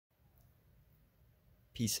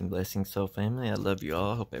Peace and blessings, soul family. I love you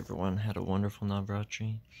all. Hope everyone had a wonderful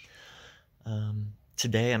Navratri.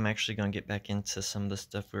 Today I'm actually going to get back into some of the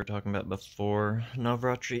stuff we were talking about before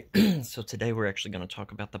Navratri. So today we're actually going to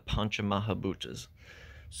talk about the Pancha Mahabhutas.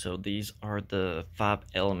 So these are the 5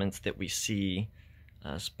 elements that we see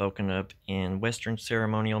spoken of in Western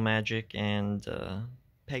ceremonial magic and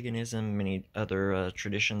paganism, many other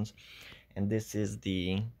traditions. And this is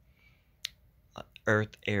the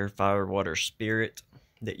earth, air, fire, water, spirit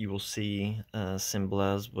that you will see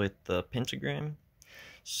symbolized with the pentagram.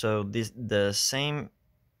 So the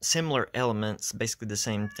similar elements, basically the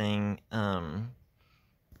same thing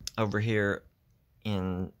over here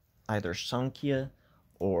in either Sankhya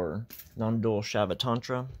or Non-Dual Shaiva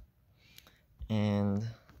Tantra. And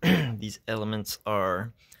these elements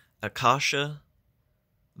are Akasha,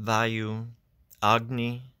 Vayu,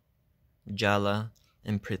 Agni, Jala,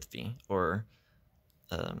 and Prithvi, or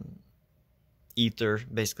ether,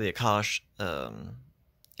 basically Akash,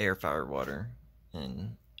 air, fire, water,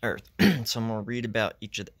 and earth. So I'm going to read about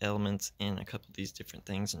each of the elements in a couple of these different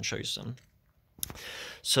things and show you some.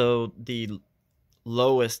 So the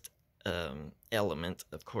lowest element,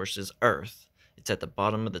 of course, is earth. It's at the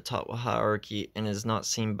bottom of the Tattwa hierarchy and is not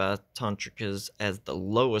seen by Tantrikas as the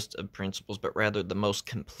lowest of principles, but rather the most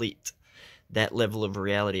complete. That level of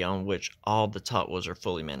reality on which all the Tattwas are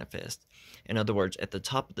fully manifest. In other words, at the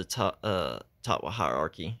top of the Tattva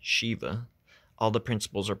hierarchy, Shiva, all the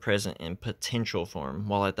principles are present in potential form,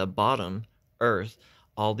 while at the bottom, Earth,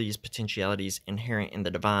 all these potentialities inherent in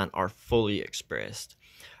the divine are fully expressed.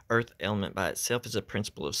 Earth element by itself is a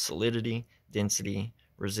principle of solidity, density,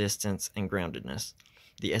 resistance, and groundedness.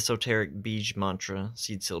 The esoteric Bij mantra,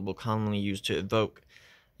 seed syllable commonly used to evoke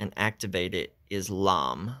and activate it, is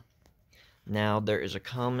Lam. Now, there is a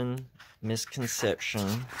common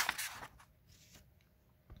misconception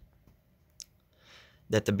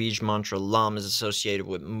that the Bij mantra Lam is associated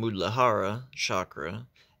with Muladhara chakra,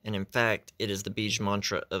 and in fact, it is the Bij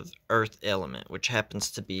mantra of earth element, which happens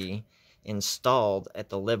to be installed at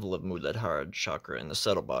the level of Muladhara chakra in the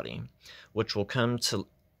subtle body, which we'll come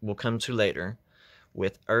to later.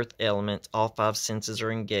 With earth element, all 5 senses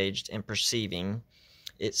are engaged in perceiving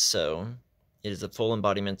it, so it is a full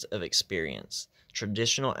embodiment of experience.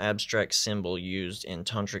 Traditional abstract symbol used in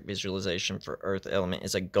tantric visualization for earth element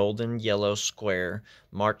is a golden yellow square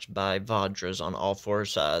marked by Vajras on all 4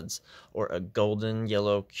 sides, or a golden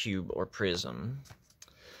yellow cube or prism.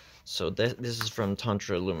 So this is from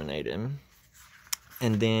Tantra Illuminated.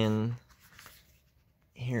 And then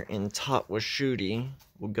here in Tattwa Shuddhi,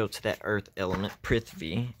 we'll go to that earth element,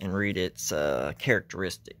 Prithvi, and read its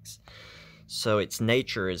characteristics. So its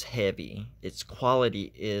nature is heavy, its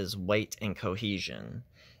quality is weight and cohesion,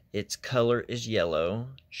 its color is yellow,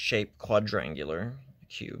 shape quadrangular,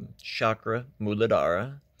 cube, chakra,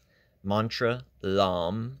 Muladhara, mantra,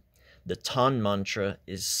 Lam, the Tan mantra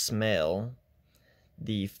is smell,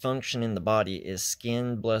 the function in the body is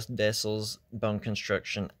skin, blood vessels, bone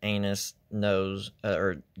construction, anus, nose,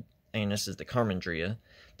 anus is the karmendriya,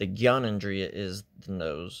 the gyanendriya is the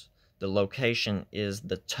nose, the location is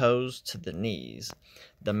the toes to the knees.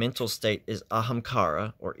 The mental state is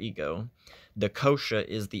ahamkara, or ego. The kosha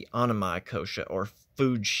is the annamaya kosha, or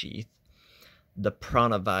food sheath. The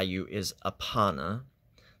pranavayu is apana.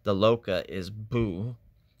 The loka is bu.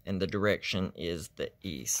 And the direction is the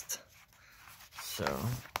east. So,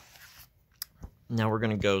 now we're going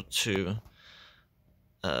to go to,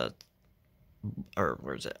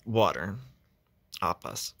 water.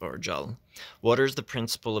 Apas, or jal. Water is the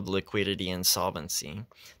principle of liquidity and solvency.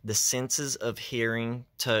 The senses of hearing,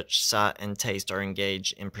 touch, sight, and taste are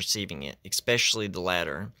engaged in perceiving it, especially the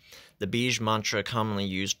latter. The Bij mantra commonly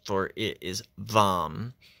used for it is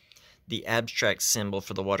Vam. The abstract symbol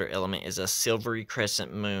for the water element is a silvery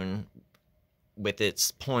crescent moon with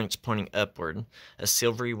its points pointing upward, a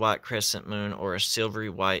silvery white crescent moon, or a silvery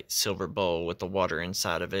white silver bowl with the water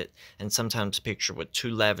inside of it, and sometimes pictured with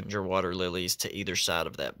 2 lavender water lilies to either side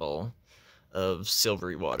of that bowl of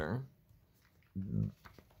silvery water.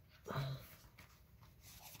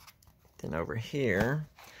 Then over here,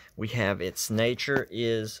 we have its nature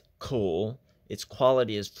is cool, its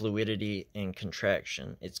quality is fluidity and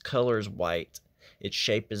contraction, its color is white, its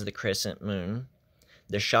shape is the crescent moon,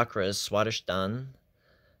 the chakra is Swadhisthana,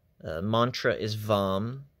 mantra is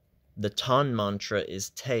Vam, the Tan mantra is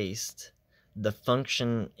taste, the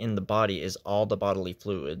function in the body is all the bodily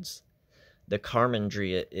fluids, the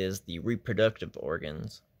karmendriya is the reproductive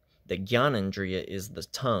organs, the gyanendriya is the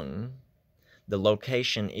tongue, the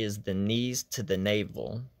location is the knees to the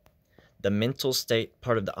navel, the mental state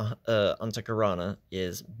part of the antakarana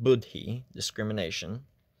is buddhi, discrimination,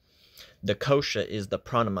 The kosha is the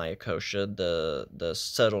pranamaya kosha, the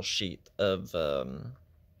subtle sheath of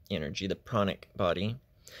energy, the pranic body.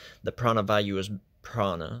 The prana vayu is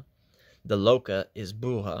prana. The loka is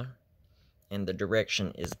buha, and the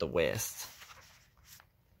direction is the west.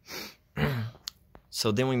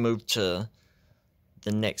 So then we move to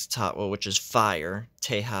the next tattva, which is fire,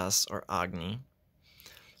 tehas or agni.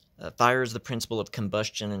 Fire is the principle of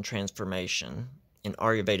combustion and transformation. In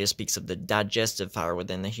Ayurveda speaks of the digestive fire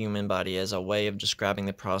within the human body as a way of describing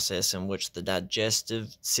the process in which the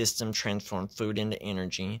digestive system transforms food into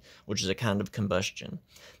energy, which is a kind of combustion.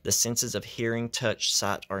 The senses of hearing, touch,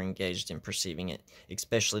 sight are engaged in perceiving it,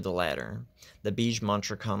 especially the latter. The Bij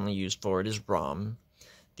mantra commonly used for it is Ram.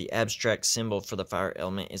 The abstract symbol for the fire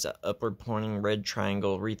element is an upward-pointing red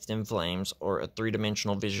triangle wreathed in flames, or a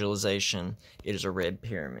three-dimensional visualization. It is a red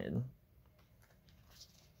pyramid.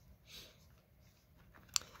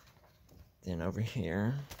 Then over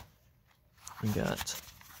here, we got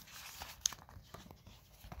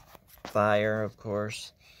fire, of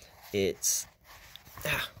course. It's,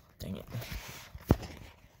 dang it.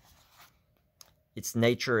 Its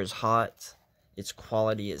nature is hot. Its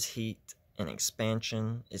quality is heat and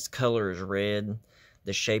expansion. Its color is red.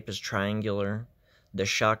 The shape is triangular. The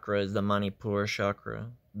chakra is the Manipura chakra.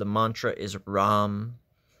 The mantra is Ram.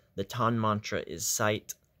 The Tan mantra is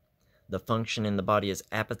sight. The function in the body is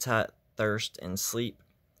appetite, thirst, and sleep.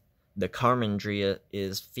 The Karmendriya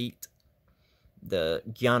is feet. The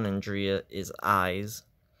Gyanendriya is eyes.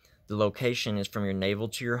 The location is from your navel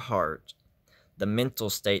to your heart. The mental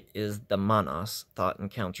state is the manas, thought and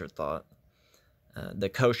counter thought. The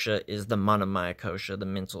kosha is the manamaya kosha, the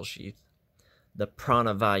mental sheath. The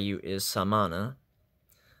pranavayu is samana.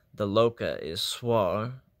 The loka is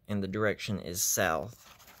swar, and the direction is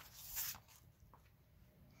south.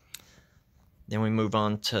 Then we move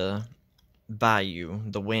on to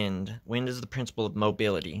vayu, the wind. Wind is the principle of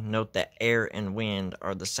mobility. Note that air and wind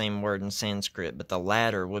are the same word in Sanskrit, but the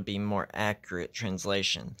latter would be more accurate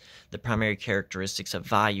translation. The primary characteristics of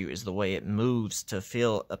vayu is the way it moves to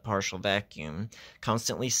fill a partial vacuum,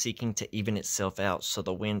 constantly seeking to even itself out, so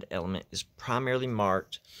the wind element is primarily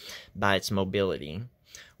marked by its mobility,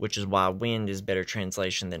 which is why wind is better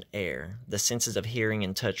translation than air. The senses of hearing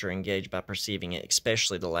and touch are engaged by perceiving it,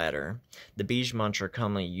 especially the latter. The Bij mantra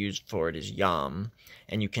commonly used for it is Yam,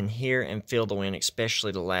 and you can hear and feel the wind,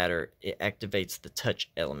 especially the latter. It activates the touch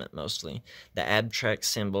element mostly. The abstract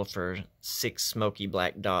symbol for 6 smoky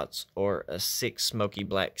black dots, or 6 smoky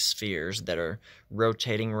black spheres that are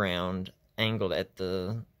rotating round, angled at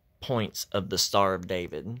the points of the Star of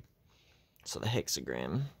David. So the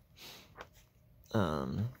hexagram.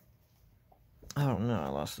 I don't know, I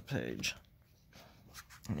lost the page.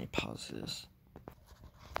 Let me pause this.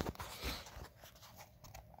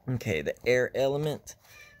 Okay, the air element,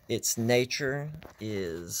 its nature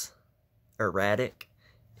is erratic.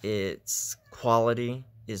 Its quality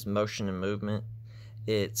is motion and movement.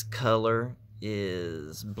 Its color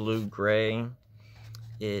is blue-gray.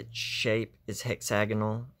 Its shape is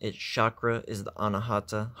hexagonal. Its chakra is the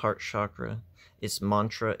Anahata, heart chakra. Its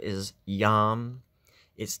mantra is Yam.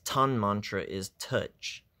 Its Tan mantra is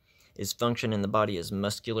touch. Its function in the body is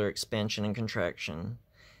muscular expansion and contraction.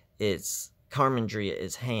 Its Karmendriya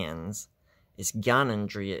is hands. Its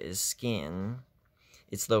Gyanendriya is skin.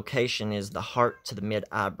 Its location is the heart to the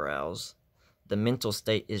mid-eyebrows. The mental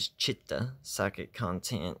state is Chitta, psychic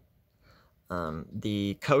content.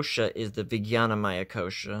 The kosha is the Vijnanamaya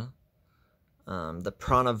kosha. The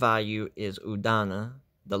pranavayu is Udana.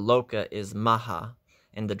 The loka is Maha,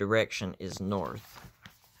 and the direction is north.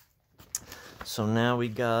 So now we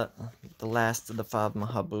got the last of the 5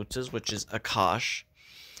 Mahabhutas, which is Akash.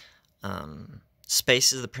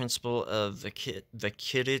 Space is the principle of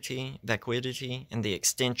vacuity, and the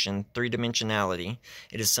extension, three-dimensionality.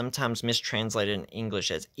 It is sometimes mistranslated in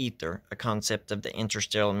English as ether, a concept of the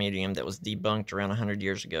interstellar medium that was debunked around 100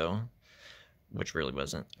 years ago, which really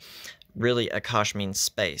wasn't. Really, Akash means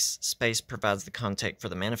space. Space provides the context for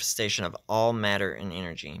the manifestation of all matter and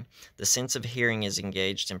energy. The sense of hearing is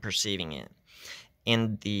engaged in perceiving it.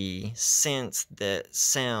 In the sense that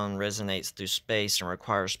sound resonates through space and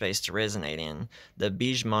requires space to resonate in, the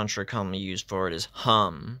Bij mantra commonly used for it is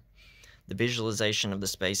Hum. The visualization of the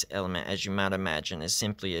space element, as you might imagine, is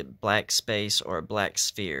simply a black space or a black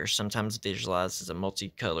sphere, sometimes visualized as a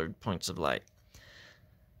multicolored points of light.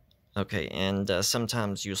 Okay, and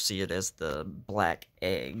sometimes you'll see it as the black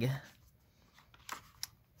egg.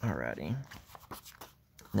 Alrighty.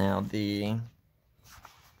 Now, the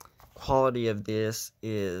quality of this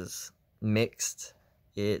is mixed.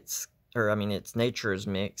 Its nature is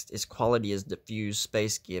mixed. Its quality is diffuse,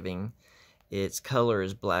 space-giving, Its color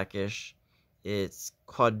is blackish. Its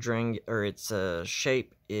its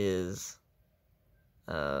shape is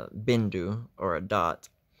bindu, or a dot.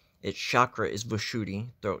 Its chakra is Vishuddhi,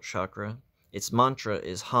 throat chakra. Its mantra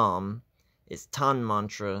is Ham. Its Tan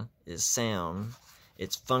mantra is sound.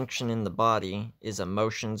 Its function in the body is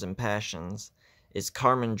emotions and passions. Its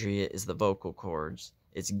Karmandriya is the vocal cords.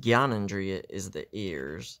 Its Gyanandriya is the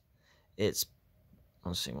ears. Its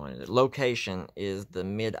location is the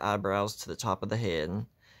mid-eyebrows to the top of the head.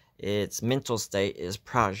 Its mental state is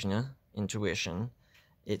Prajna, intuition.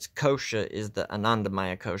 Its kosha is the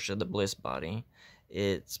Anandamaya kosha, the bliss body.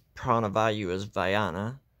 Its pranavayu is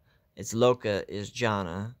Vyana. Its loka is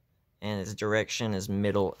Jhana. And its direction is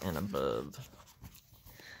middle and above.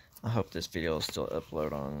 I hope this video will still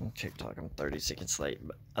upload on TikTok. I'm 30 seconds late.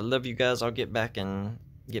 But I love you guys. I'll get back to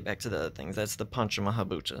the other things. That's the Pancha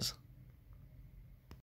Mahabhutas.